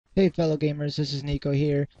Hey fellow gamers, this is Nico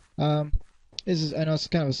here. Um, I know it's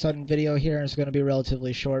kind of a sudden video here, and it's going to be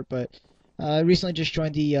relatively short, but I recently just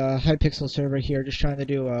joined the Hypixel server here, just trying to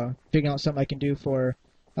do figuring out something I can do for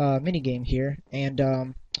mini game here, and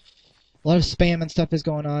a lot of spam and stuff is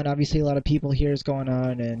going on. Obviously, a lot of people here is going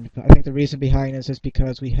on, and I think the reason behind this is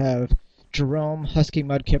because we have Jerome,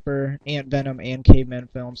 HuskyMudkipper, AntVenom, and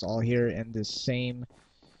Cavemanfilms all here in this same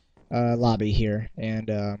lobby here,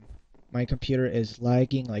 and my computer is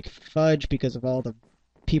lagging like fudge because of all the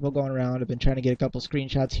people going around. I've been trying to get a couple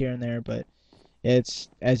screenshots here and there, but it's,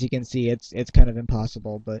 as you can see, it's kind of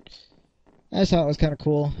impossible. But I just thought it was kind of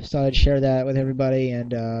cool, so I'd share that with everybody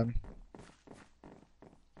and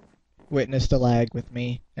witness the lag with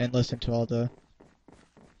me and listen to all the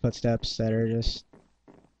footsteps that are just,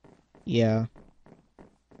 yeah,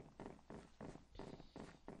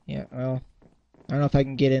 yeah. Well, I don't know if I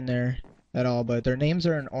can get in there at all, but their names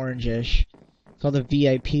are in orangish. So all the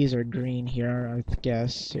VIPs are green here, I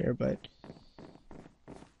guess, here, but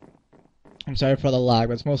I'm sorry for the lag,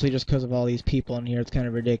 but it's mostly just because of all these people in here. It's kind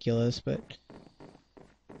of ridiculous, but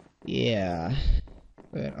yeah.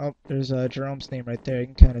 But, oh, there's Jerome's name right there. You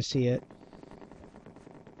can kind of see it.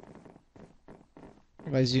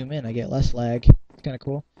 If I zoom in, I get less lag. It's kind of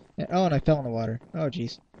cool. Oh, and I fell in the water. Oh,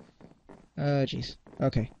 jeez. Oh, jeez.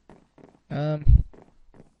 Okay. Um,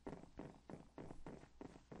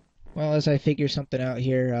 well, as I figure something out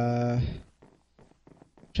here,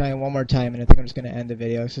 trying one more time, and I think I'm just gonna end the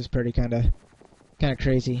video. This is pretty kind of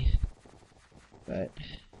crazy, but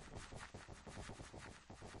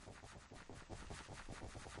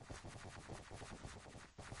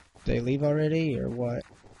did they leave already or what?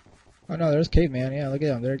 Oh no, there's Caveman. Yeah, look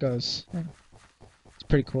at him. There it goes. It's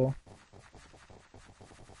pretty cool.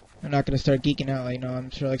 I'm not gonna start geeking out. You know, I'm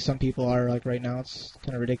sure like some people are like right now. It's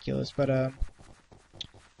kind of ridiculous, but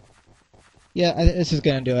yeah, this is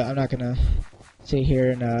gonna do it. I'm not gonna sit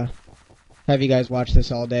here and have you guys watch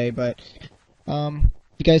this all day, but if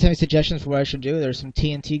you guys have any suggestions for what I should do, there's some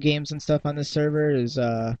TNT games and stuff on this server.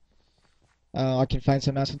 I can find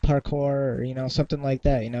some massive parkour or, you know, something like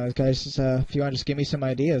that. You know, guys, just, if you want to just give me some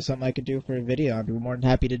ideas, something I could do for a video, I'd be more than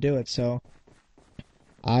happy to do it. So,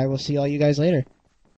 I will see all you guys later.